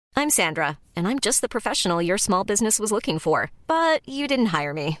I'm Sandra, and I'm just the professional your small business was looking for. But you didn't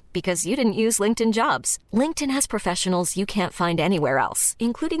hire me because you didn't use LinkedIn Jobs. LinkedIn has professionals you can't find anywhere else,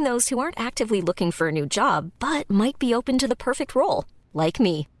 including those who aren't actively looking for a new job, but might be open to the perfect role, like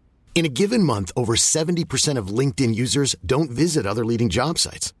me. In a given month, over 70% of LinkedIn users don't visit other leading job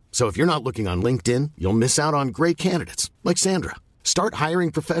sites. So if you're not looking on LinkedIn, you'll miss out on great candidates like Sandra. Start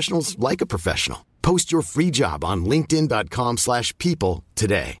hiring professionals like a professional. Post your free job on linkedin.com/people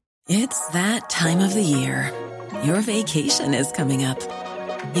today. It's that time of the year. Your vacation is coming up.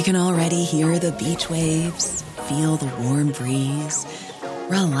 You can already hear the beach waves, feel the warm breeze,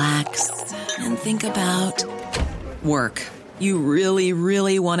 relax, and think about work. You really,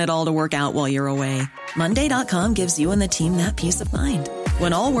 really want it all to work out while you're away. Monday.com gives you and the team that peace of mind.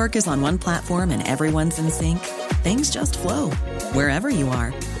 When all work is on one platform and everyone's in sync, things just flow. Wherever you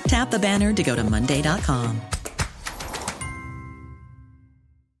are, tap the banner to go to Monday.com.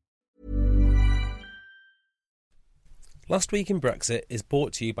 Last Week in Brexit is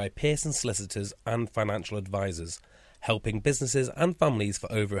brought to you by Pearson Solicitors and Financial Advisors, helping businesses and families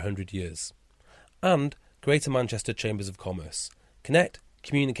for over 100 years. And Greater Manchester Chambers of Commerce. Connect,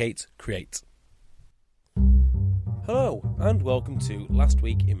 communicate, create. Hello, and welcome to Last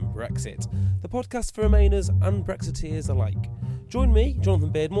Week in Brexit, the podcast for Remainers and Brexiteers alike. Join me,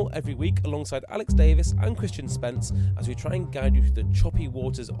 Jonathan Beardmore, every week alongside Alex Davis and Christian Spence as we try and guide you through the choppy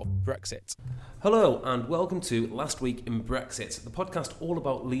waters of Brexit. Hello, and welcome to Last Week in Brexit, the podcast all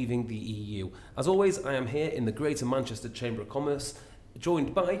about leaving the EU. As always, I am here in the Greater Manchester Chamber of Commerce,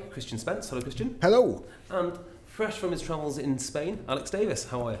 joined by Christian Spence. Hello, Christian. Hello. And fresh from his travels in Spain, Alex Davis.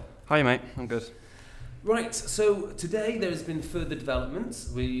 How are you? Hi mate, I'm good. Right, so today there has been further developments.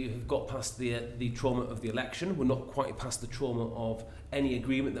 We have got past the trauma of the election. We're not quite past the trauma of any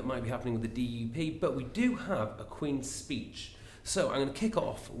agreement that might be happening with the DUP, but we do have a Queen's speech. So I'm going to kick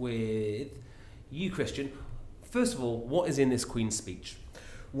off with you, Christian. First of all, what is in this Queen's speech?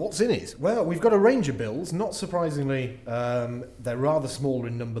 What's in it? Well, we've got a range of bills. Not surprisingly, they're rather smaller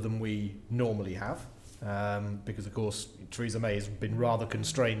in number than we normally have. Because, of course, Theresa May has been rather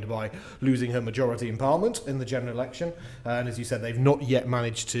constrained by losing her majority in Parliament in the general election. And as you said, they've not yet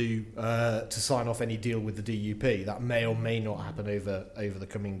managed to sign off any deal with the DUP. That may or may not happen over the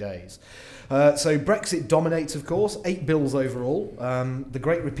coming days. So Brexit dominates, of course. 8 bills overall. The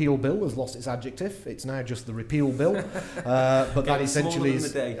Great Repeal Bill has lost its adjective. It's now just the Repeal Bill. But that essentially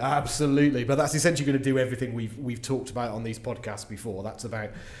is... Absolutely. But that's essentially going to do everything we've talked about on these podcasts before. That's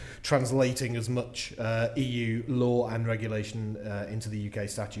about translating as much EU law and regulation into the UK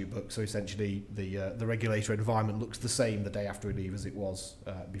statute book. So essentially the regulatory environment looks the same the day after we leave as it was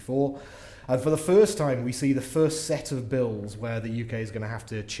before. And for the first time, we see the first set of bills where the UK is going to have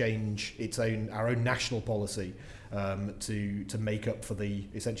to change our own national policy to make up for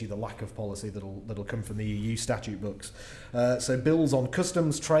essentially the lack of policy that'll come from the EU statute books. So bills on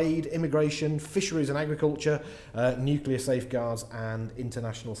customs, trade, immigration, fisheries and agriculture, nuclear safeguards and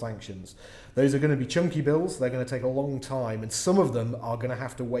international sanctions. Those are going to be chunky bills. They're going to take a long time, and some of them are going to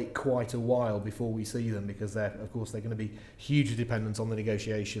have to wait quite a while before we see them, because they're going to be hugely dependent on the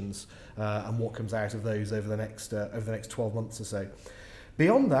negotiations and what comes out of those over the next 12 months or so.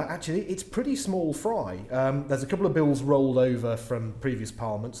 Beyond that, actually, it's pretty small fry. There's a couple of bills rolled over from previous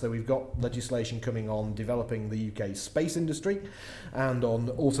parliaments. So we've got legislation coming on developing the UK's space industry and on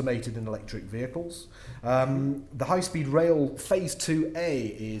automated and electric vehicles. The high-speed rail Phase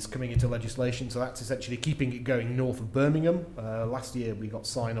 2A is coming into legislation, so that's essentially keeping it going north of Birmingham. Last year we got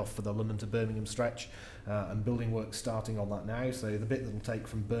sign-off for the London to Birmingham stretch, and building work starting on that now. So the bit that will take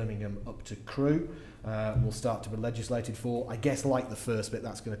from Birmingham up to Crewe will start to be legislated for. I guess like the first bit,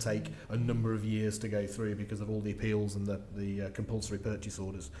 that's going to take a number of years to go through because of all the appeals and the compulsory purchase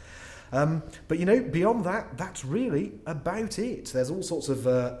orders. But, beyond that, that's really about it. There's all sorts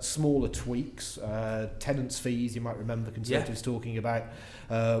of smaller tweaks. Tenants' fees, you might remember the Conservatives talking about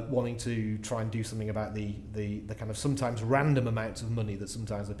wanting to try and do something about the kind of sometimes random amounts of money that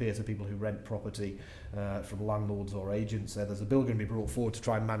sometimes appear to people who rent property from landlords or agents. There's a bill going to be brought forward to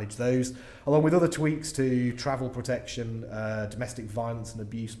try and manage those, along with other tweaks to travel protection, domestic violence and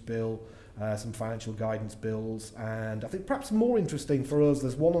abuse bill, some financial guidance bills, and I think perhaps more interesting for us,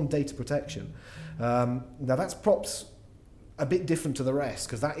 there's one on data protection. Now that's perhaps a bit different to the rest,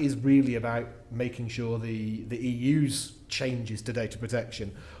 because that is really about making sure the EU's changes to data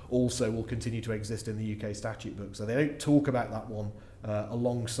protection also will continue to exist in the UK statute book. So they don't talk about that one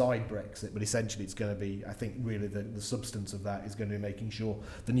alongside Brexit, but essentially it's going to be, I think really the substance of that is going to be making sure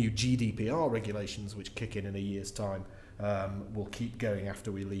the new GDPR regulations, which kick in a year's time, will keep going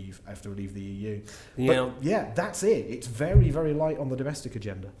after we leave the EU. Yeah. But yeah, that's it. It's very, very light on the domestic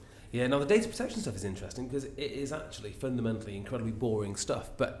agenda. Yeah, now the data protection stuff is interesting because it is actually fundamentally incredibly boring stuff,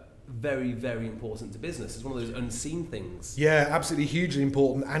 but very, very important to business. It's one of those unseen things. Yeah, absolutely hugely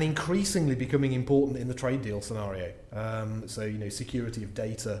important, and increasingly becoming important in the trade deal scenario. So, security of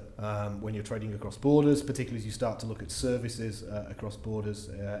data when you're trading across borders, particularly as you start to look at services across borders,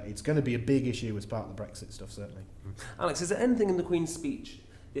 it's going to be a big issue as part of the Brexit stuff, certainly. Alex, is there anything in the Queen's speech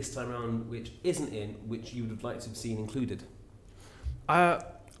this time around which isn't in, which you would have liked to have seen included?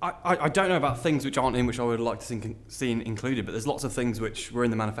 I don't know about things which aren't in, which I would like to see included, but there's lots of things which were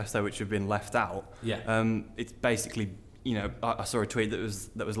in the manifesto which have been left out. Yeah. It's basically, I saw a tweet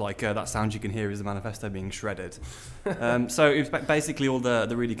that was like, that sound you can hear is the manifesto being shredded. So it's basically all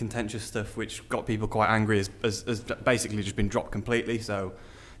the really contentious stuff which got people quite angry has basically just been dropped completely. So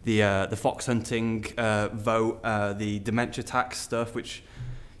the fox hunting vote, the dementia tax stuff, which,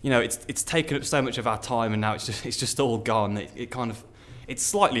 it's taken up so much of our time, and now it's just all gone. It kind of... It's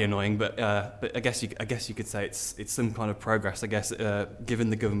slightly annoying, but I guess you could say it's some kind of progress. I guess given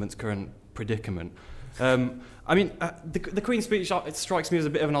the government's current predicament. The Queen's speech, it strikes me as a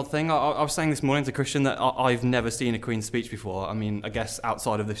bit of an odd thing. I was saying this morning to Christian that I've never seen a Queen's speech before. I mean, I guess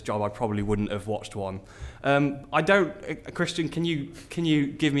outside of this job, I probably wouldn't have watched one. Christian, can you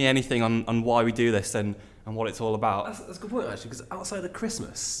give me anything on why we do this and what it's all about? That's a good point, actually, because outside of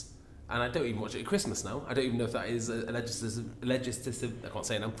Christmas. And I don't even watch it at Christmas now. I don't even know if that is a legislative. I can't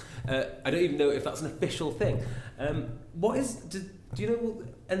say it now. I don't even know if that's an official thing. Do you know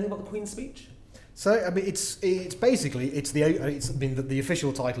anything about the Queen's speech? So it's the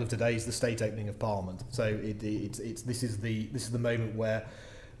official title of today is the state opening of Parliament. So this is the moment where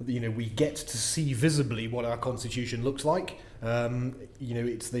we get to see visibly what our constitution looks like.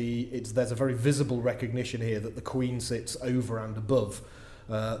 There's a very visible recognition here that the Queen sits over and above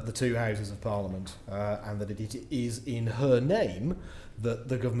the two houses of Parliament, and that it is in her name that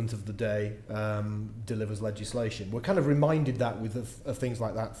the government of the day delivers legislation. We're kind of reminded that of things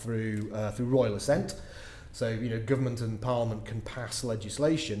like that through royal assent. So, government and Parliament can pass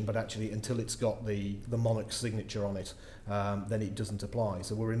legislation, but actually until it's got the monarch's signature on it, then it doesn't apply.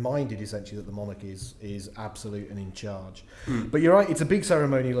 So we're reminded essentially that the monarch is absolute and in charge. But you're right, it's a big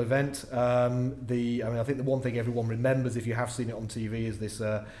ceremonial event. I think the one thing everyone remembers, if you have seen it on TV, is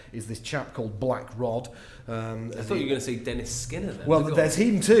this chap called Black Rod. I thought you were going to say Dennis Skinner then. Well, there's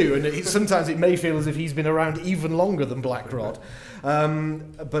him too, and sometimes it may feel as if he's been around even longer than Black Rod.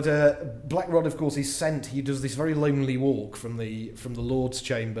 But Black Rod, of course, is sent. He does this very lonely walk from the Lord's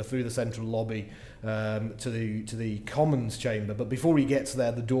chamber through the central lobby to the Commons chamber. But before he gets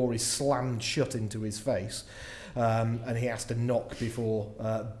there, the door is slammed shut into his face, and he has to knock before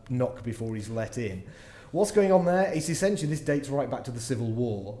he's let in. What's going on there is essentially this dates right back to the Civil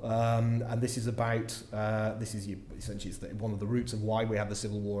War, and this is essentially one of the roots of why we had the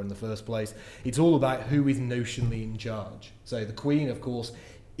Civil War in the first place. It's all about who is notionally in charge. So the Queen, of course,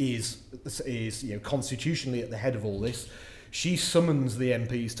 is constitutionally at the head of all this. She summons the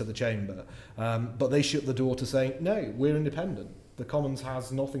MPs to the chamber, but they shut the door to saying, no, we're independent. The Commons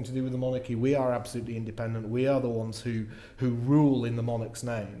has nothing to do with the monarchy. We are absolutely independent. We are the ones who rule in the monarch's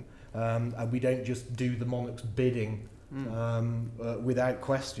name. And we don't just do the monarch's bidding without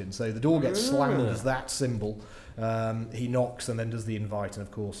question. So the door gets slammed as that symbol. He knocks and then does the invite, and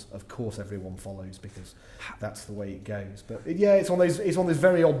of course everyone follows because that's the way it goes. But it's one of those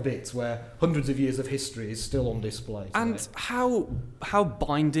very odd bits where hundreds of years of history is still on display. And how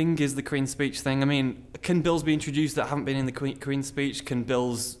binding is the Queen's speech thing? I mean, can bills be introduced that haven't been in the Queen's speech? Can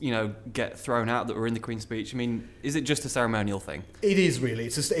bills, get thrown out that were in the Queen's speech? I mean, is it just a ceremonial thing? It is really.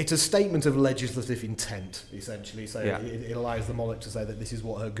 It's a statement of legislative intent, essentially. So it allows the monarch to say that this is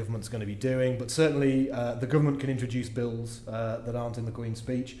what her government's going to be doing. But certainly the government can introduce bills that aren't in the Queen's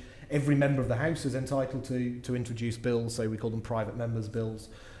speech. Every member of the House is entitled to introduce bills, so we call them private members' bills.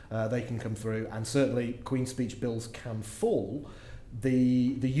 They can come through, and certainly Queen's speech bills can fall.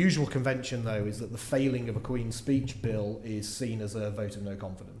 The usual convention, though, is that the failing of a Queen's speech bill is seen as a vote of no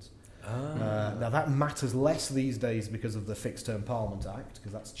confidence. Now that matters less these days because of the Fixed Term Parliament Act,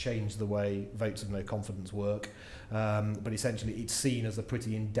 because that's changed the way votes of no confidence work. But essentially, it's seen as a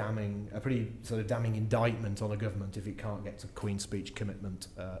pretty damning indictment on a government if it can't get a Queen's speech commitment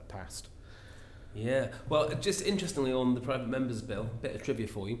passed. Yeah. Well, just interestingly on the private members bill, a bit of trivia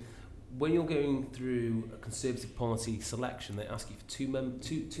for you. When you're going through a Conservative Party selection, they ask you for two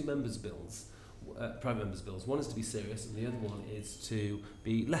members bills. Private members' bills. One is to be serious, and the other one is to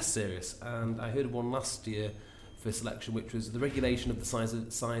be less serious. And I heard of one last year for this election, which was the regulation of the size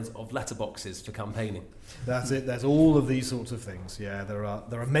of letterboxes for campaigning. That's it. There's all of these sorts of things. Yeah, there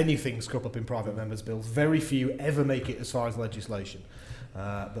are many things crop up in private members' bills. Very few ever make it as far as legislation,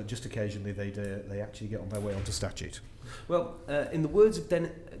 but just occasionally they actually get on their way onto statute. Well, in the words of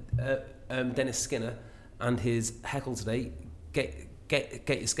Dennis Skinner and his heckle today, get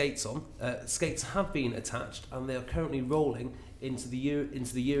your skates on. Skates have been attached, and they are currently rolling into the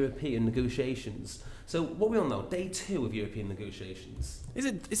European negotiations. So what are we on now? Day 2 of European negotiations. Is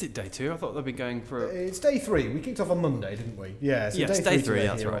it day 2? I thought they'd be going for... It's day 3. We kicked off on Monday, didn't we? Yeah, so yes, day 3,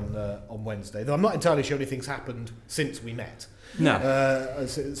 that's right. On Wednesday. Though I'm not entirely sure anything's happened since we met. No.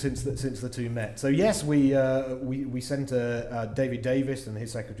 Since the two met. So yes, we sent David Davis and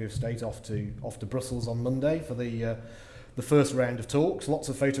his Secretary of State off to Brussels on Monday for the first round of talks. Lots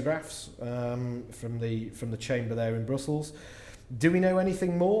of photographs from the chamber there in Brussels. Do we know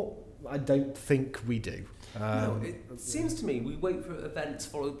anything more? I don't think we do. No, it seems to me we wait for events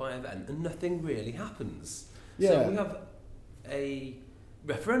followed by event and nothing really happens. Yeah. So we have a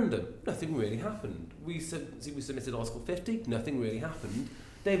referendum, nothing really happened. We submitted Article 50, nothing really happened.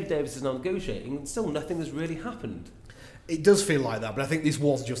 David Davis is now negotiating and still nothing has really happened. It does feel like that, but I think this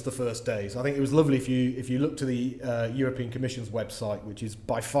was just the first day. So I think it was lovely if you look to the European Commission's website, which is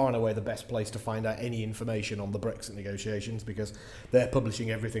by far and away the best place to find out any information on the Brexit negotiations, because they're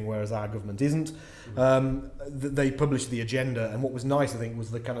publishing everything, whereas our government isn't. They published the agenda, and what was nice, I think,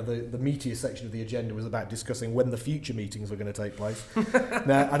 was the meatier section of the agenda was about discussing when the future meetings were going to take place.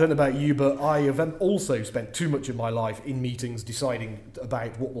 Now, I don't know about you, but I have also spent too much of my life in meetings deciding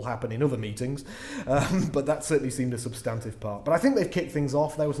about what will happen in other meetings, but that certainly seemed a substantive part. But I think they've kicked things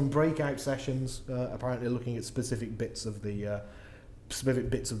off. There were some breakout sessions, apparently looking at specific bits of the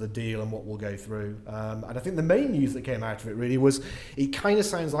deal and what we'll go through. And I think the main news that came out of it really was it kind of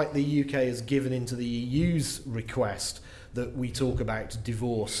sounds like the UK has given into the EU's request that we talk about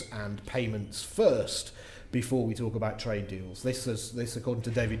divorce and payments first before we talk about trade deals. This, according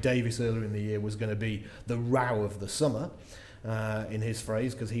to David Davis earlier in the year, was going to be the row of the summer. In his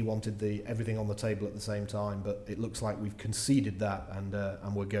phrase, because he wanted everything on the table at the same time, but it looks like we've conceded that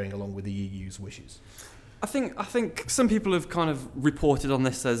and we're going along with the EU's wishes. I think some people have kind of reported on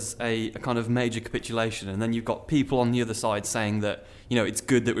this as a kind of major capitulation, and then you've got people on the other side saying that, you know, it's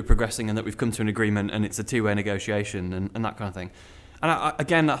good that we're progressing and that we've come to an agreement and it's a two-way negotiation and that kind of thing. And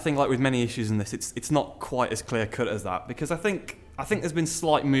I think like with many issues in this, it's not quite as clear-cut as that, because I think there's been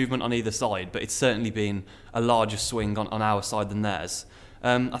slight movement on either side, but it's certainly been a larger swing on our side than theirs.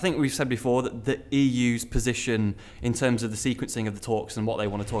 I think we've said before that the EU's position in terms of the sequencing of the talks and what they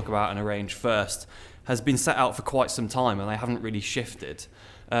want to talk about and arrange first has been set out for quite some time, and they haven't really shifted.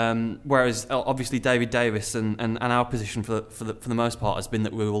 Whereas obviously David Davis and our position for the most part has been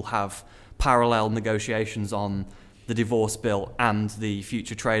that we will have parallel negotiations on the divorce bill and the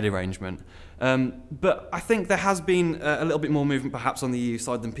future trade arrangement. But I think there has been a little bit more movement perhaps on the EU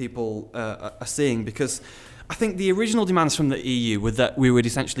side than people are seeing, because I think the original demands from the EU were that we would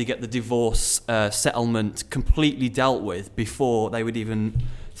essentially get the divorce settlement completely dealt with before they would even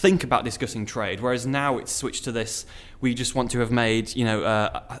think about discussing trade, whereas now it's switched to this, we just want to have made,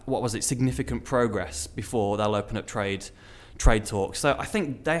 significant progress before they'll open up trade talks. So I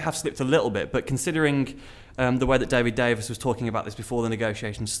think they have slipped a little bit, but considering the way that David Davis was talking about this before the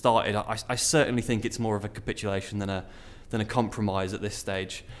negotiations started, I certainly think it's more of a capitulation than a compromise at this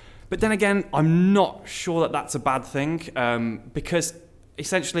stage. But then again, I'm not sure that that's a bad thing, because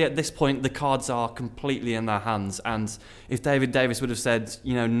essentially at this point the cards are completely in their hands. And if David Davis would have said,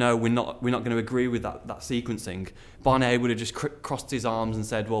 no, we're not going to agree with that sequencing, Barnier would have just crossed his arms and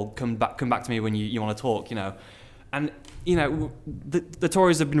said, well, come back to me when you want to talk, And, the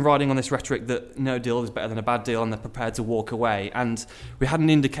Tories have been riding on this rhetoric that no deal is better than a bad deal, and they're prepared to walk away. And we had an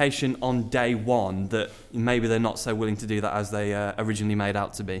indication on day one that maybe they're not so willing to do that as they originally made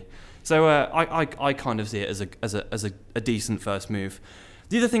out to be. So I kind of see it as a decent first move.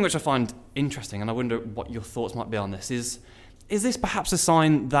 The other thing which I find interesting, and I wonder what your thoughts might be on this, is this perhaps a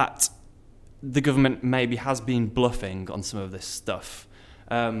sign that the government maybe has been bluffing on some of this stuff?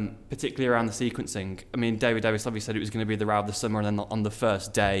 Particularly around the sequencing. I mean, David Davis obviously said it was going to be the row of the summer, and then on the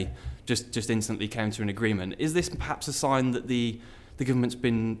first day, just instantly came to an agreement. Is this perhaps a sign that the government's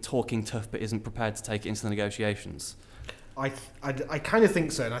been talking tough but isn't prepared to take it into the negotiations? I kind of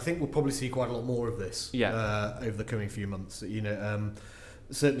think so, and I think we'll probably see quite a lot more of this over the coming few months.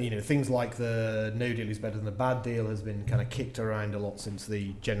 Certainly, things like the no deal is better than a bad deal has been kind of kicked around a lot since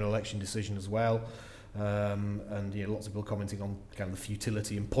the general election decision as well. And lots of people commenting on kind of the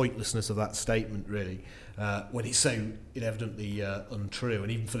futility and pointlessness of that statement, really, when it's so evidently untrue.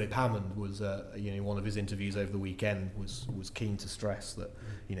 And even Philip Hammond was, in one of his interviews over the weekend, was keen to stress that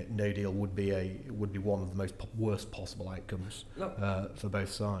no deal would be one of the most worst possible outcomes for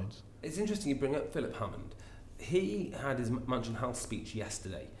both sides. It's interesting you bring up Philip Hammond. He had his Mansion House speech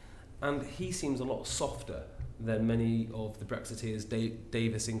yesterday, and he seems a lot softer than many of the Brexiteers,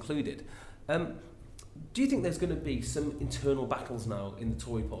 Davis included. Do you think there's going to be some internal battles now in the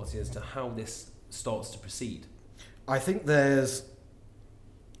Tory party as to how this starts to proceed? I think there's...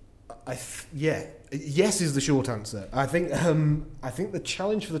 yes is the short answer. I think the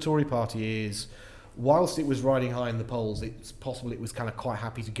challenge for the Tory party is, whilst it was riding high in the polls, it's possible it was kind of quite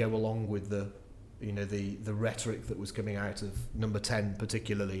happy to go along with the rhetoric that was coming out of Number 10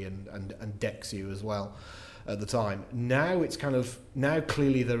 particularly, and Dexyu as well at the time. Now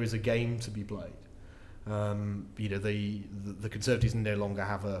clearly there is a game to be played. The Conservatives no longer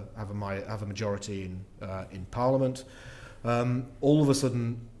have a majority in Parliament. All of a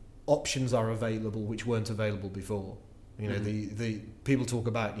sudden, options are available which weren't available before. The people talk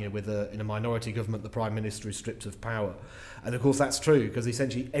about in a minority government the Prime Minister is stripped of power, and of course that's true, because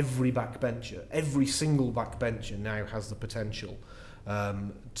essentially every single backbencher now has the potential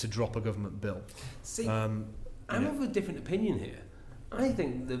to drop a government bill. See, I'm of a different opinion here. I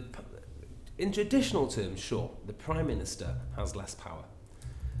think in traditional terms, sure, the Prime Minister has less power.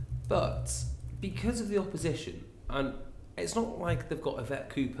 But because of the opposition, and it's not like they've got Yvette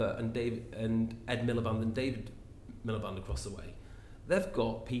Cooper and Ed Miliband and David Miliband across the way. They've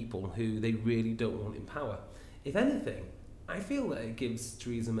got people who they really don't want in power. If anything, I feel that it gives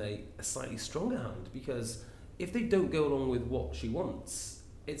Theresa May a slightly stronger hand, because if they don't go along with what she wants,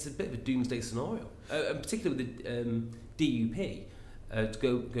 it's a bit of a doomsday scenario, particularly with the DUP.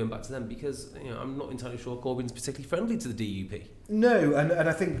 Going back to them, because I'm not entirely sure Corbyn's particularly friendly to the DUP. No, and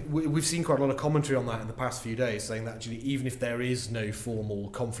I think we've seen quite a lot of commentary on that in the past few days, saying that actually even if there is no formal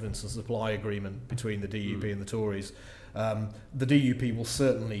confidence and supply agreement between the DUP and the Tories, the DUP will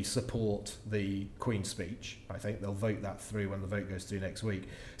certainly support the Queen's speech. I think they'll vote that through when the vote goes through next week,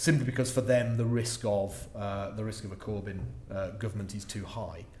 simply because for them the risk of a Corbyn government is too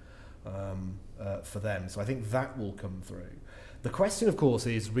high for them. So I think that will come through. The question, of course,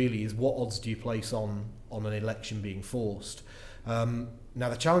 is what odds do you place on an election being forced? Now,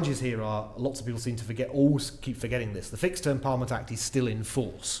 the challenges here are, lots of people seem to keep forgetting this. The Fixed Term Parliament Act is still in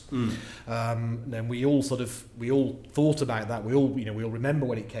force. And we all thought about that. We all remember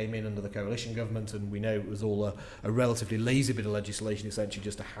when it came in under the coalition government, and we know it was all a relatively lazy bit of legislation, essentially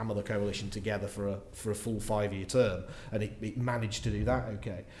just to hammer the coalition together for a full 5-year term, and it managed to do that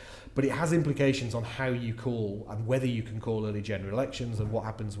okay. But it has implications on how you call and whether you can call early general elections, and what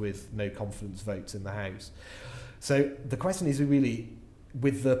happens with no confidence votes in the House. So the question is really,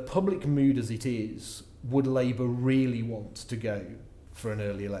 with the public mood as it is, would Labour really want to go for an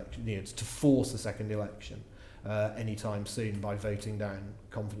early election, to force a second election anytime soon by voting down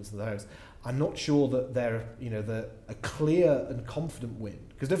confidence in the House? I'm not sure that they're a clear and confident win,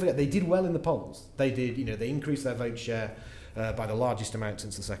 because don't forget they did well in the polls. They did, they increased their vote share by the largest amount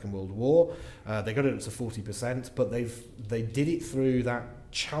since the Second World War. They got it up to 40%, but they did it through that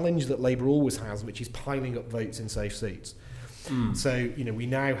challenge that Labour always has, which is piling up votes in safe seats. So we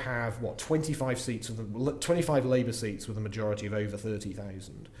now have 25 Labour seats with a majority of over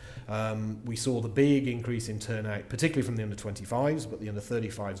 30,000. We saw the big increase in turnout, particularly from the under 25s, but the under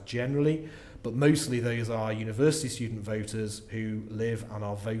 35s generally. But mostly those are university student voters who live and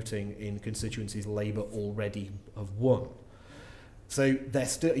are voting in constituencies Labour already have won. So they're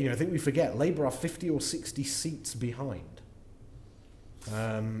still, I think we forget, Labour are 50 or 60 seats behind,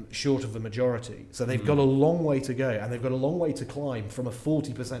 short of the majority. So they've got a long way to go, and they've got a long way to climb from a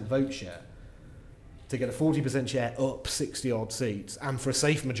 40% vote share to get a 40% share up 60 odd seats. And for a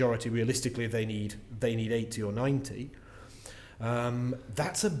safe majority, realistically, they need 80 or 90.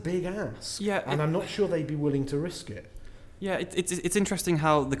 That's a big ask. Yeah, and I'm not sure they'd be willing to risk it. Yeah, it's interesting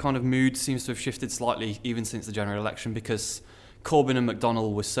how the kind of mood seems to have shifted slightly even since the general election, because Corbyn and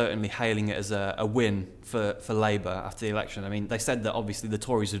McDonnell were certainly hailing it as a win for Labour after the election. I mean, they said that obviously the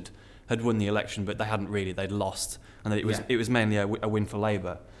Tories had won the election, but they hadn't really. They'd lost, and that it was mainly a win for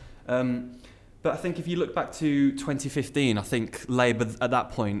Labour. But I think if you look back to 2015, I think Labour at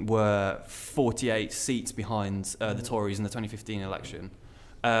that point were 48 seats behind the Tories in the 2015 election.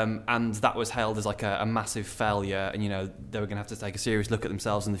 And that was hailed as like a massive failure, and they were going to have to take a serious look at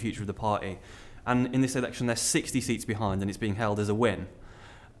themselves and the future of the party. And in this election, they're 60 seats behind, and it's being hailed as a win.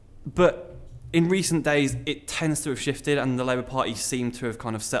 But in recent days, it tends to have shifted, and the Labour Party seem to have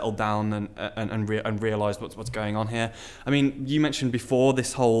kind of settled down and realised what's going on here. I mean, you mentioned before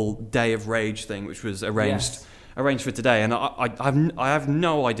this whole Day of Rage thing, which was arranged for today, and I have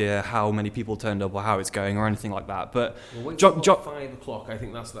no idea how many people turned up or how it's going or anything like that. But well, 5 o'clock, I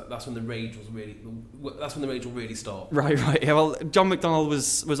think that's when the rage will really start. Right. Yeah, well, John McDonnell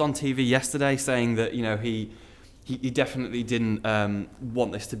was on TV yesterday saying that he definitely didn't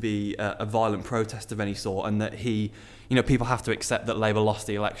want this to be a violent protest of any sort, and that people have to accept that Labour lost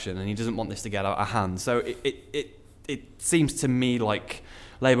the election, and he doesn't want this to get out of hand. So it seems to me like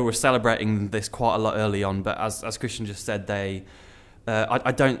Labour were celebrating this quite a lot early on, but as Christian just said,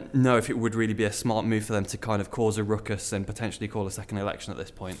 I don't know if it would really be a smart move for them to kind of cause a ruckus and potentially call a second election at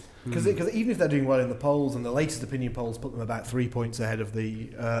this point. Because even if they're doing well in the polls, and the latest opinion polls put them about 3 points ahead of the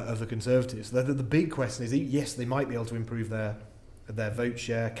Conservatives, the big question is, yes, they might be able to improve their vote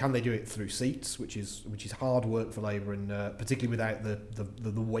share. Can they do it through seats, which is hard work for Labour, and particularly without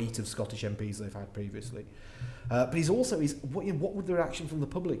the weight of Scottish MPs they've had previously. But what would the reaction from the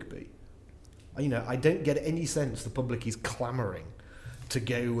public be? I don't get any sense the public is clamouring to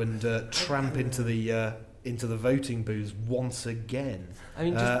go and tramp into the voting booths once again.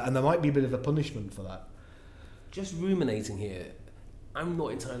 And there might be a bit of a punishment for that. Just ruminating here, I'm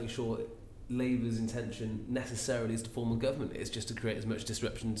not entirely sure Labour's intention necessarily is to form a government. It's just to create as much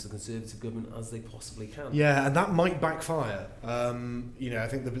disruption to the Conservative government as they possibly can. Yeah, and that might backfire. I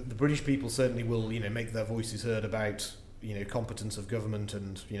think the British people certainly will, make their voices heard about competence of government,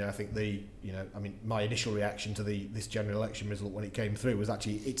 and I think my initial reaction to this general election result when it came through was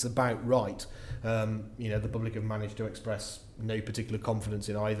actually it's about right. The public have managed to express no particular confidence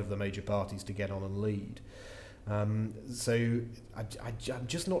in either of the major parties to get on and lead. So I'm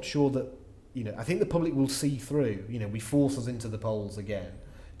just not sure that I think the public will see through. We force us into the polls again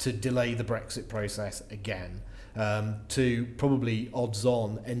to delay the Brexit process again. To probably odds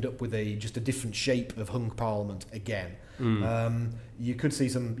on end up with just a different shape of hung parliament again. You could see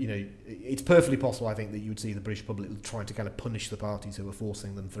some, it's perfectly possible, I think, that you would see the British public trying to kind of punish the parties who are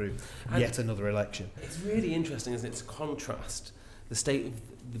forcing them through yet another election. It's really interesting, isn't it, to contrast the state of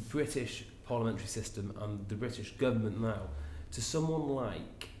the British parliamentary system and the British government now to someone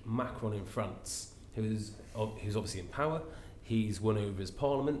like Macron in France, who's obviously in power. He's won over his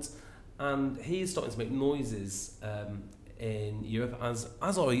parliament, and he's starting to make noises in Europe, as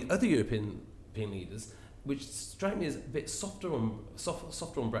are other European leaders, which strike me as a bit softer on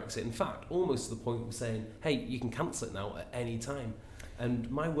Brexit. In fact, almost to the point of saying, "Hey, you can cancel it now at any time." And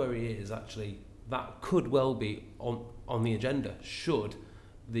my worry is actually that could well be on the agenda should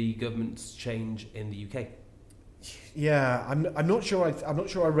the government's change in the UK. Yeah, I'm not sure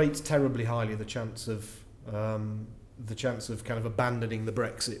I rate terribly highly the chance of kind of abandoning the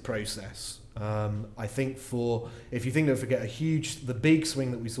Brexit process. I think if you think don't forget the big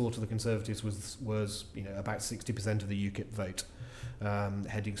swing that we saw to the Conservatives was about 60% of the UKIP vote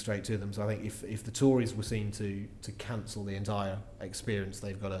heading straight to them. So I think if the Tories were seen to cancel the entire experience,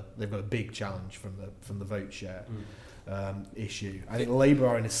 they've got a big challenge from the vote share issue. I think Labour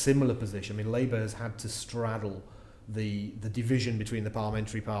are in a similar position. I mean, Labour has had to straddle the division between the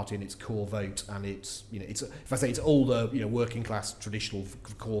parliamentary party and its core vote, and its if I say its older working class traditional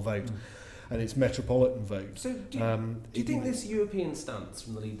core vote, and its metropolitan vote. So do you think this European stance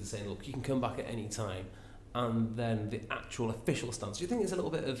from the leader saying, look, you can come back at any time, and then the actual official stance, do you think it's a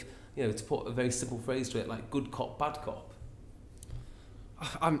little bit of, to put a very simple phrase to it, like good cop, bad cop?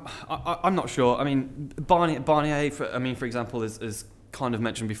 I'm not sure. I mean, Barnier, for example, is kind of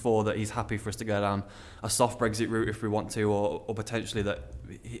mentioned before that he's happy for us to go down a soft Brexit route if we want to, or potentially that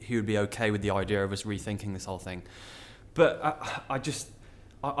he would be okay with the idea of us rethinking this whole thing. But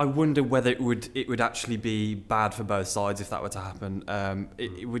I wonder whether it would actually be bad for both sides if that were to happen.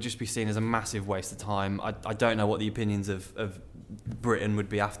 It would just be seen as a massive waste of time. I don't know what the opinions of Britain would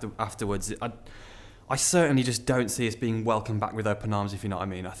be afterwards. I certainly just don't see us being welcomed back with open arms, if you know what I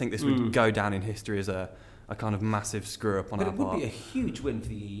mean. I think this would go down in history as a kind of massive screw-up on our part. But it would be a huge win for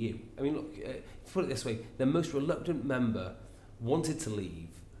the EU. I mean, look, put it this way, the most reluctant member wanted to leave,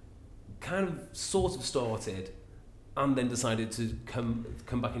 kind of sort of started, and then decided to come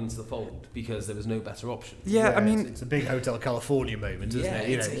back into the fold because there was no better option. Yeah, I mean, it's a big Hotel California moment, isn't it?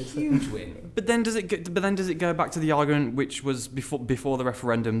 It's a huge win. But then does it go back to the argument which was before the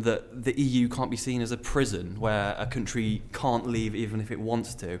referendum that the EU can't be seen as a prison where a country can't leave even if it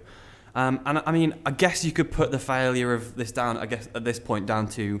wants to? And I mean, I guess you could put the failure of this down, I guess at this point, down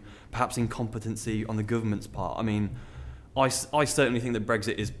to perhaps incompetency on the government's part. I mean, I certainly think that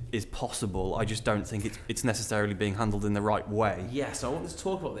Brexit is possible. I just don't think it's necessarily being handled in the right way. Yes, I want to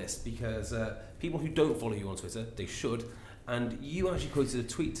talk about this because people who don't follow you on Twitter, they should. And you actually quoted a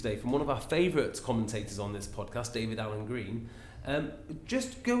tweet today from one of our favourite commentators on this podcast, David Allen Green.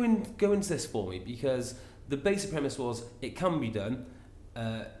 Just go into this for me, because the basic premise was it can be done,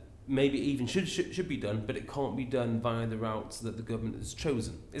 maybe even should be done, but it can't be done via the routes that the government has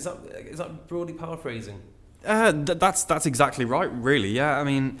chosen. Is that broadly paraphrasing? That's exactly right, really. Yeah, I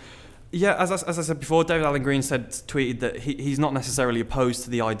mean, yeah, as I said before, David Allen Green tweeted that he's not necessarily opposed to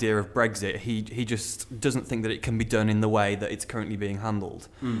the idea of Brexit. He just doesn't think that it can be done in the way that it's currently being handled.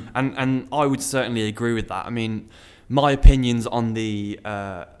 And I would certainly agree with that. I mean, my opinions on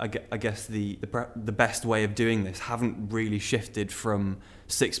I guess the best way of doing this haven't really shifted from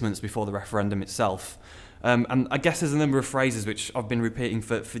 6 months before the referendum itself. And I guess there's a number of phrases which I've been repeating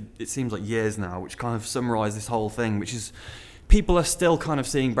for it seems like years now, which kind of summarise this whole thing, which is people are still kind of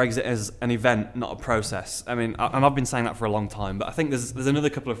seeing Brexit as an event, not a process. I mean, and I've been saying that for a long time, but I think there's another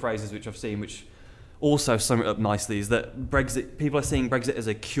couple of phrases which I've seen which also sum it up nicely, is that people are seeing Brexit as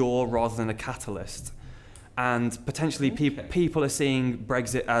a cure rather than a catalyst. And potentially people are seeing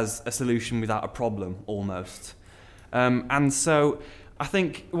Brexit as a solution without a problem, almost. And so I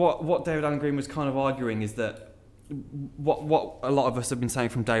think what David Allen Green was kind of arguing is that what a lot of us have been saying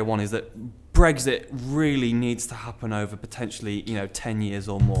from day one is that Brexit really needs to happen over potentially 10 years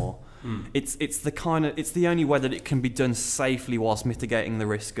or more. It's the only way that it can be done safely whilst mitigating the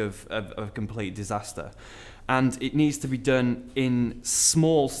risk of complete disaster. And it needs to be done in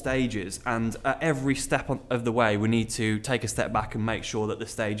small stages, and at every step of the way we need to take a step back and make sure that the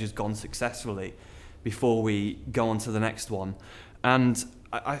stage has gone successfully before we go on to the next one. And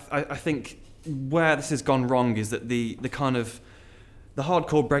I think where this has gone wrong is that the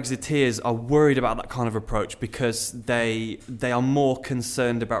hardcore Brexiteers are worried about that kind of approach because they are more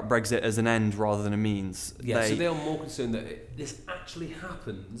concerned about Brexit as an end rather than a means. Yeah, so they are more concerned that this actually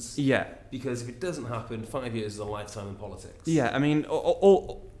happens. Yeah. Because if it doesn't happen, 5 years is a lifetime in politics. Yeah, I mean,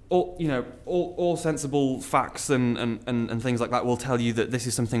 all sensible facts and things like that will tell you that this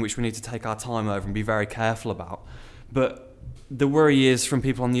is something which we need to take our time over and be very careful about. But the worry is from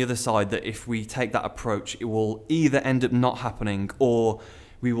people on the other side that if we take that approach, it will either end up not happening, or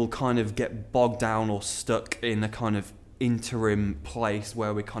we will kind of get bogged down or stuck in a kind of interim place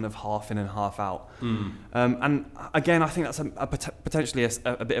where we're kind of half in and half out. And again, I think that's potentially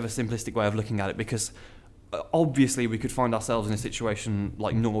a bit of a simplistic way of looking at it, because obviously we could find ourselves in a situation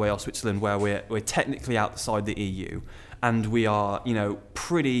like Norway or Switzerland where we're technically outside the EU, and we are,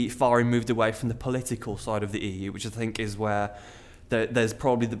 pretty far removed away from the political side of the EU, which I think is where there's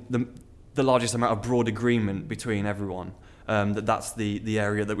probably the largest amount of broad agreement between everyone, that's the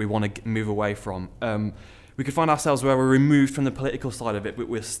area that we want to move away from. We could find ourselves where we're removed from the political side of it, but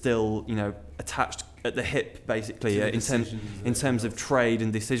we're still, attached at the hip, basically, in terms of trade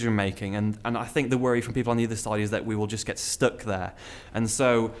and decision making. And I think the worry from people on the other side is that we will just get stuck there. And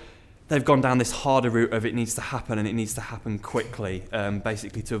so they've gone down this harder route of it needs to happen, and it needs to happen quickly,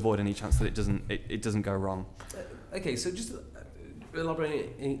 basically to avoid any chance that it doesn't go wrong. Okay, so just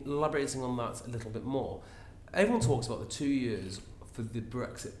elaborating on that a little bit more. Everyone talks about the 2 years for the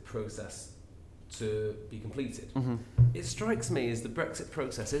Brexit process to be completed. Mm-hmm. It strikes me as the Brexit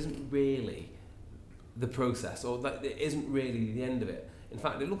process isn't really the process, or that it isn't really the end of it. In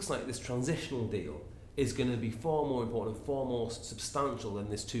fact, it looks like this transitional deal is going to be far more important and far more substantial than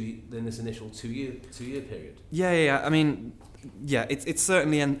this initial two year period. Yeah. I mean, yeah, it's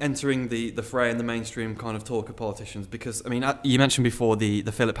certainly entering the fray and the mainstream kind of talk of politicians, because I mean, you mentioned before the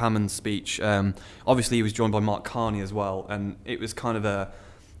Philip Hammond speech. Obviously, he was joined by Mark Carney as well, and it was kind of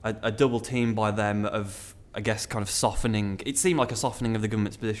a double team by them of, I guess, kind of softening. It seemed like a softening of the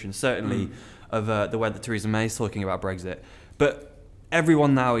government's position, certainly of the way that Theresa May is talking about Brexit. But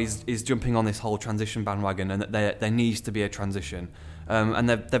everyone now is jumping on this whole transition bandwagon, and that there needs to be a transition. And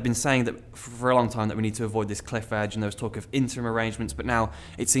they've been saying that for a long time that we need to avoid this cliff edge, and there was talk of interim arrangements, but now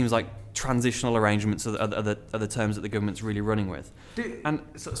it seems like transitional arrangements are the terms that the government's really running with.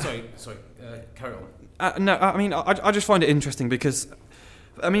 Sorry, carry on. No, I mean, I just find it interesting because,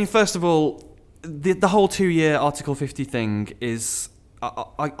 I mean, first of all, the whole 2 year Article 50 thing is,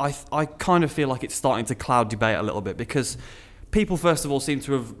 I kind of feel like it's starting to cloud debate a little bit, because people, first of all, seem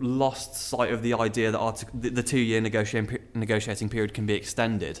to have lost sight of the idea that the 2 year negotiating period can be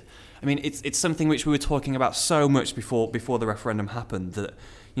extended. I mean, it's something which we were talking about so much before the referendum happened, that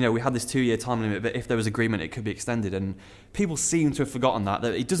we had this 2-year time limit, but if there was agreement, it could be extended. And people seem to have forgotten that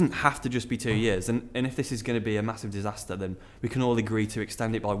it doesn't have to just be 2 years. And if this is going to be a massive disaster, then we can all agree to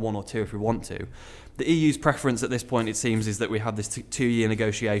extend it by 1 or 2 if we want to. The EU's preference at this point, it seems, is that we have this 2-year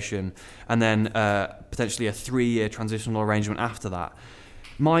negotiation and then potentially a 3-year transitional arrangement after that.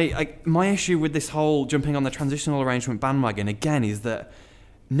 My issue with this whole jumping on the transitional arrangement bandwagon, again, is that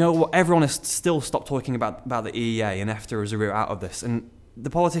everyone has still stopped talking about the EEA and EFTA as a route out of this. And the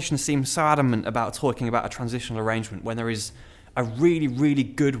politicians seem so adamant about talking about a transitional arrangement when there is a really, really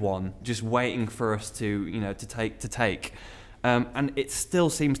good one just waiting for us to take. And it still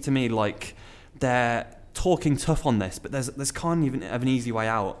seems to me like they're talking tough on this, but there's kind of an easy way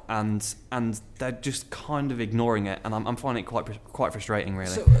out, and they're just kind of ignoring it, and I'm finding it quite frustrating,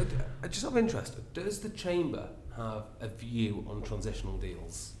 really. So, just out of interest, does the Chamber have a view on transitional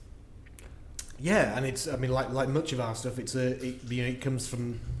deals? Yeah, and it's, I mean, like much of our stuff, it comes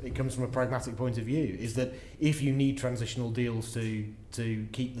from a pragmatic point of view. Is that if you need transitional deals to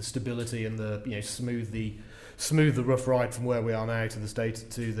keep the stability and the smooth the rough ride from where we are now to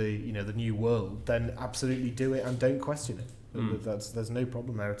the new world, then absolutely do it and don't question it. There's no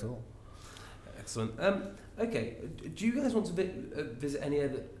problem there at all. Excellent. Okay, do you guys want to visit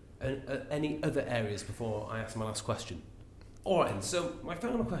any other areas before I ask my last question? All right, so my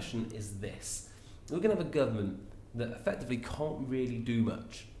final question is this. We're going to have a government that effectively can't really do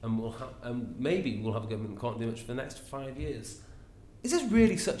much, and maybe we'll have a government that can't do much for the next 5 years. Is this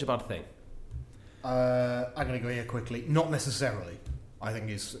really such a bad thing? I'm going to go here quickly. Not necessarily, I think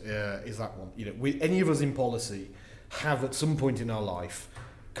is that one. Any of us in policy have at some point in our life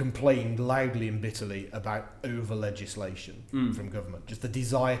complained loudly and bitterly about over legislation from government. Just the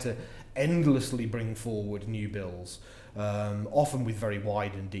desire to endlessly bring forward new bills, often with very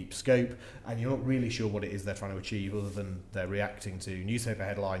wide and deep scope, and you're not really sure what it is they're trying to achieve, other than they're reacting to newspaper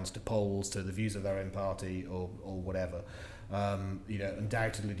headlines, to polls, to the views of their own party, or whatever.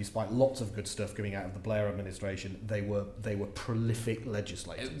 Undoubtedly, despite lots of good stuff coming out of the Blair administration, they were prolific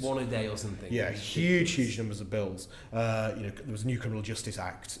legislators. One a day or something. Yeah, huge numbers of bills. There was a new Criminal Justice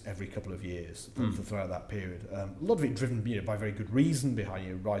Act every couple of years throughout that period. A lot of it driven, by very good reason,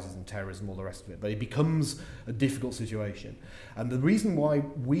 behind rises in terrorism, all the rest of it. But it becomes a difficult situation, and the reason why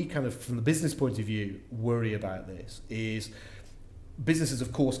we kind of, from the business point of view, worry about this is businesses,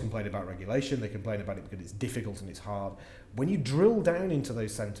 of course, complain about regulation. They complain about it because it's difficult and it's hard. When you drill down into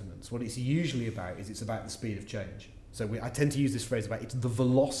those sentiments, what it's usually about is it's about the speed of change. So I tend to use this phrase about it's the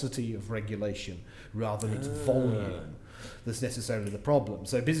velocity of regulation rather than its volume that's necessarily the problem.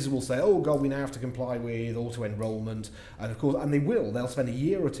 So businesses will say, oh God, we now have to comply with auto-enrolment. And of course, and they will. They'll spend a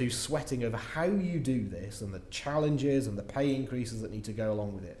year or two sweating over how you do this and the challenges and the pay increases that need to go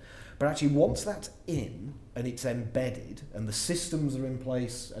along with it. But actually, once that's in and it's embedded and the systems are in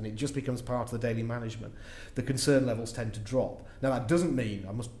place and it just becomes part of the daily management, the concern levels tend to drop. Now, that doesn't mean,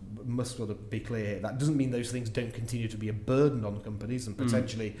 I must sort of be clear here, that doesn't mean those things don't continue to be a burden on companies and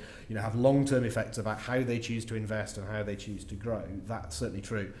potentially have long-term effects about how they choose to invest and how they choose to grow. That's certainly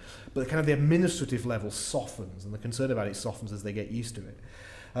true. But kind of the administrative level softens, and the concern about it softens as they get used to it.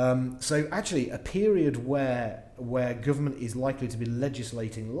 So actually, a period where government is likely to be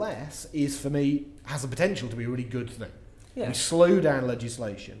legislating less is, for me, has the potential to be a really good thing. Yeah. We slow down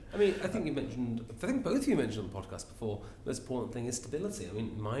legislation. I mean, I think both of you mentioned on the podcast before, the most important thing is stability. I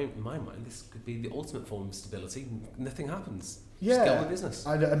mean, in my mind, this could be the ultimate form of stability. Nothing happens. Yeah. Just get on with business.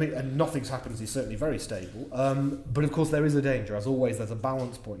 I mean, and nothing's happens is certainly very stable. But of course, there is a danger. As always, there's a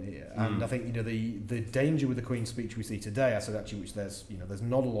balance point here. And I think, the danger with the Queen's speech we see today, I said actually, which there's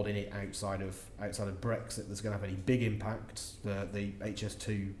not a lot in it outside of Brexit that's going to have any big impacts. The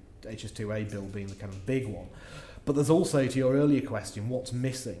HS2A bill being the kind of big one. But there's also, to your earlier question, what's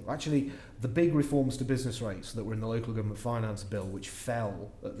missing? Actually, the big reforms to business rates that were in the local government finance bill, which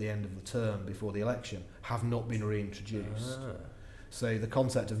fell at the end of the term before the election, have not been reintroduced. So the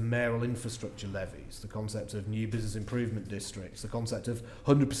concept of mayoral infrastructure levies, the concept of new business improvement districts, the concept of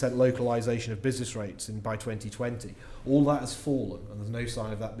 100% localisation of business rates by 2020, all that has fallen, and there's no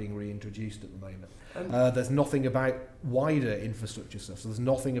sign of that being reintroduced at the moment. There's nothing about wider infrastructure stuff, so there's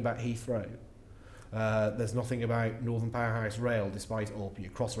nothing about Heathrow. There's nothing about Northern Powerhouse Rail, or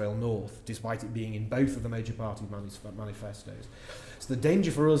Crossrail North, despite it being in both of the major party manifestos. So the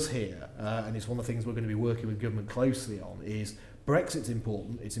danger for us here, and it's one of the things we're going to be working with government closely on, is Brexit's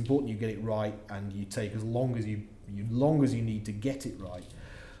important. It's important you get it right, and you take as long as you need to get it right.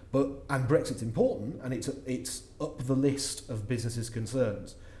 And Brexit's important, and it's up the list of businesses'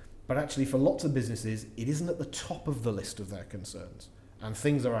 concerns. But actually, for lots of businesses, it isn't at the top of the list of their concerns. and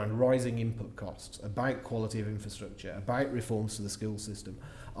things around rising input costs, about quality of infrastructure, about reforms to the skills system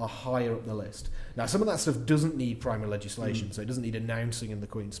are higher up the list. Now, some of that stuff doesn't need primary legislation, so it doesn't need announcing in the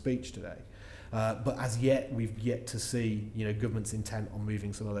Queen's speech today. But as yet, we've yet to see, government's intent on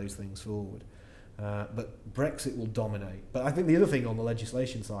moving some of those things forward. But Brexit will dominate. But I think the other thing on the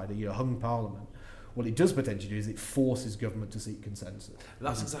legislation side, hung Parliament, what it does potentially do is it forces government to seek consensus.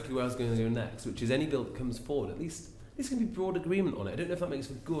 That's exactly where I was going to go next, which is any bill that comes forward, at least there's going to be broad agreement on it. I don't know if that makes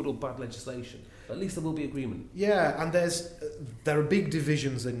for good or bad legislation, but at least there will be agreement. Yeah, and there are big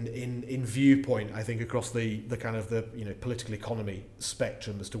divisions in viewpoint, I think, across the kind of the political economy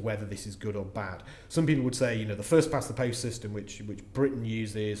spectrum as to whether this is good or bad. Some people would say, the first past the post system, which Britain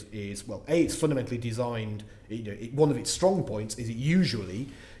uses, is it's fundamentally designed. One of its strong points is it usually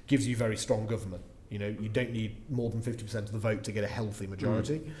gives you very strong government. You don't need more than 50% of the vote to get a healthy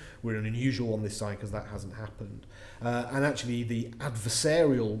majority. We're an unusual on this side because that hasn't happened. And actually, the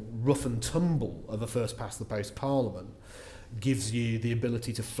adversarial rough and tumble of a first past the post parliament gives you the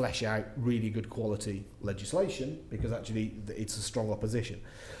ability to flesh out really good quality legislation because actually it's a strong opposition.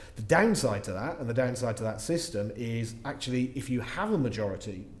 The downside to that, and the downside to that system, is actually if you have a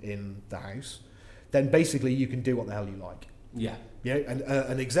majority in the House, then basically you can do what the hell you like. Yeah. And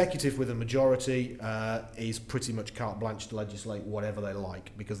an executive with a majority is pretty much carte blanche to legislate whatever they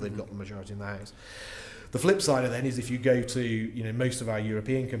like because they've got the majority in the House. The flip side of then is if you go to most of our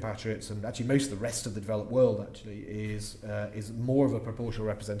European compatriots and actually most of the rest of the developed world actually is more of a proportional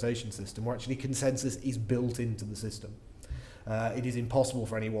representation system where actually consensus is built into the system. It is impossible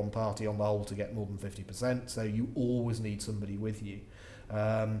for any one party on the whole to get more than 50%, so you always need somebody with you.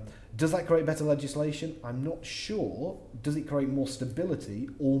 Does that create better legislation? I'm not sure. Does it create more stability?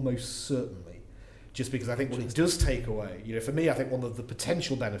 Almost certainly. Just because I think what it does take away, for me, I think one of the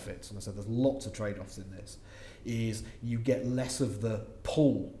potential benefits, and I said there's lots of trade-offs in this, is you get less of the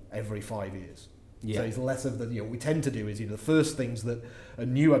pull every 5 years. Yeah. So it's less of the, what we tend to do is, the first things that a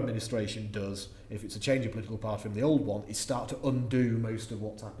new administration does, if it's a change of political party from the old one, is start to undo most of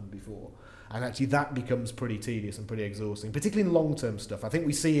what's happened before. And actually that becomes pretty tedious and pretty exhausting, particularly in long-term stuff. I think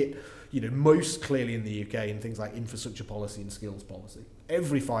we see it, most clearly in the UK in things like infrastructure policy and skills policy.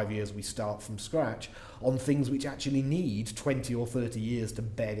 Every 5 years we start from scratch on things which actually need 20 or 30 years to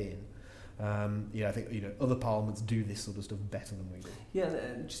bed in. I think other parliaments do this sort of stuff better than we do. Yeah,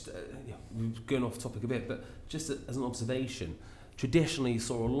 just we're going off topic a bit, but just as an observation, traditionally you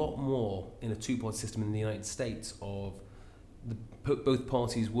saw a lot more in a two-party system in the United States of both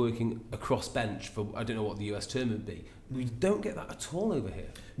parties working across bench for, I don't know what the US term would be. We don't get that at all over here.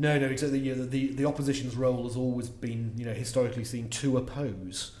 No, exactly. The opposition's role has always been, historically seen to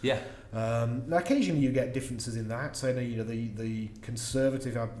oppose. Yeah. Now, occasionally you get differences in that. So, the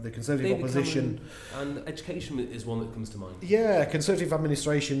conservative David opposition Cameron and education is one that comes to mind. Yeah, conservative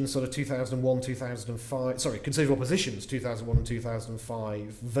administration, sort of 2001, 2005. Sorry, conservative oppositions, 2001 and 2005,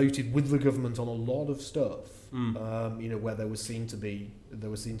 voted with the government on a lot of stuff. Where there was seen to be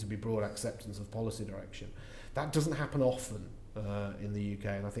broad acceptance of policy direction. That doesn't happen often in the UK,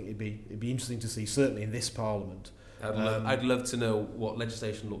 and I think it'd be interesting to see, certainly in this Parliament. I'd love to know what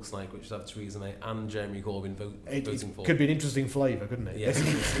legislation looks like, which have Theresa May and Jeremy Corbyn voting for. Could be an interesting flavour, couldn't it? Yes,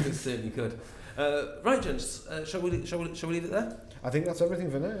 it certainly could. Right, gents, shall we leave it there? I think that's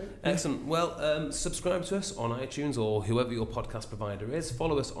everything for now. Excellent. Well, subscribe to us on iTunes or whoever your podcast provider is.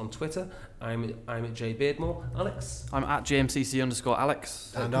 Follow us on Twitter. I'm at Jay Beardmore. Alex? I'm at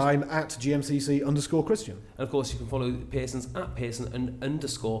GMCC_Alex. And I'm at GMCC_Christian. And of course, you can follow Pearson's at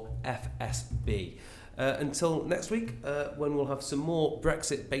Pearson_FSB. Until next week, when we'll have some more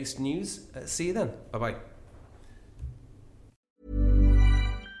Brexit-based news. See you then. Bye-bye.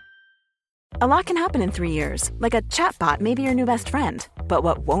 A lot can happen in 3 years, like a chatbot may be your new best friend. But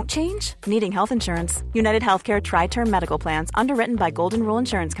what won't change? Needing health insurance. United Healthcare Tri-Term Medical Plans, underwritten by Golden Rule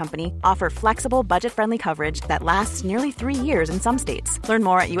Insurance Company, offer flexible, budget-friendly coverage that lasts nearly 3 years in some states. Learn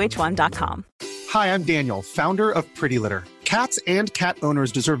more at UH1.com. Hi, I'm Daniel, founder of Pretty Litter. Cats and cat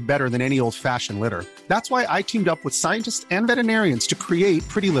owners deserve better than any old-fashioned litter. That's why I teamed up with scientists and veterinarians to create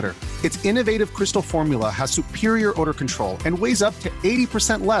Pretty Litter. Its innovative crystal formula has superior odor control and weighs up to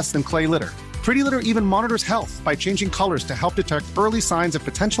 80% less than clay litter. Pretty Litter even monitors health by changing colors to help detect early signs of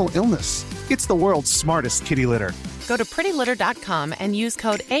potential illness. It's the world's smartest kitty litter. Go to prettylitter.com and use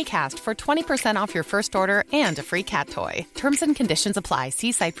code ACAST for 20% off your first order and a free cat toy. Terms and conditions apply.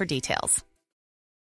 See site for details.